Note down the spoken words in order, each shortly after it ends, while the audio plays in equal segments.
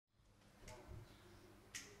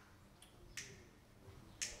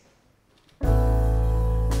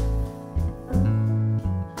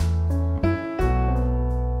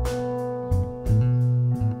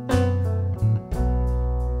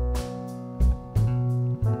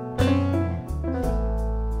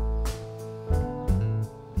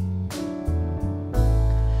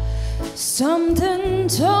Something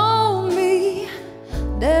told me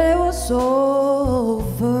that it was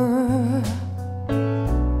over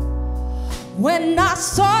when I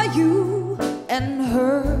saw you and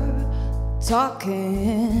her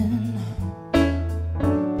talking.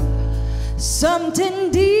 Something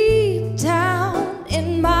deep down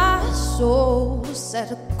in my soul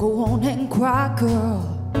said, go on and cry, girl.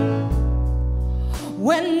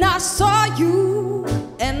 When I saw you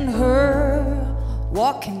and her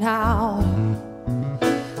walking out,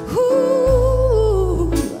 ooh,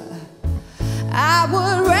 I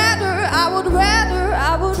would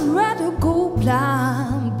rather go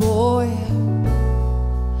blind, boy,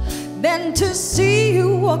 than to see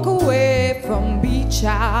you walk away from me,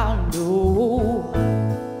 child. No,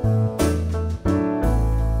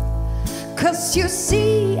 'cause you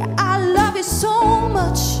see, I love you so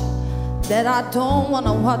much that I don't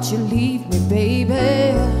wanna watch you leave me,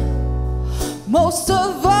 baby. Most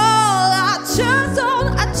of all, I just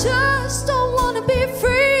don't wanna be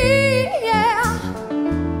free, yeah.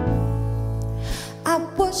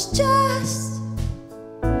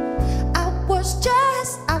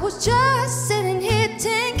 I was just sitting here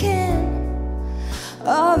thinking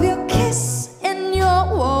of your kiss and your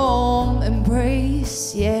warm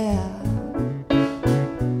embrace, yeah.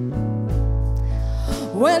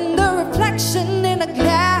 When the reflection in a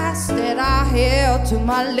glass that I held to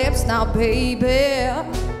my lips now, baby,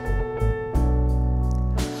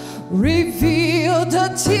 revealed the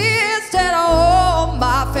tears that are on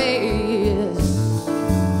my face.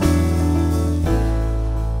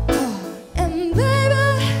 And baby,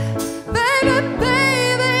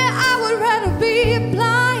 I would rather be a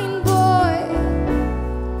blind boy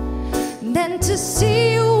than to see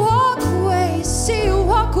you walk away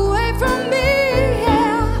from me.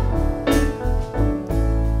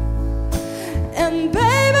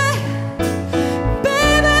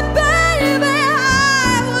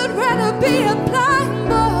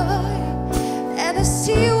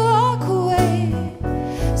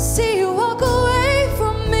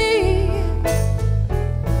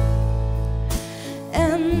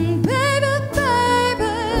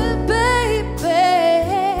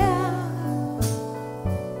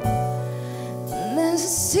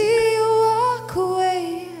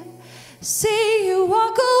 See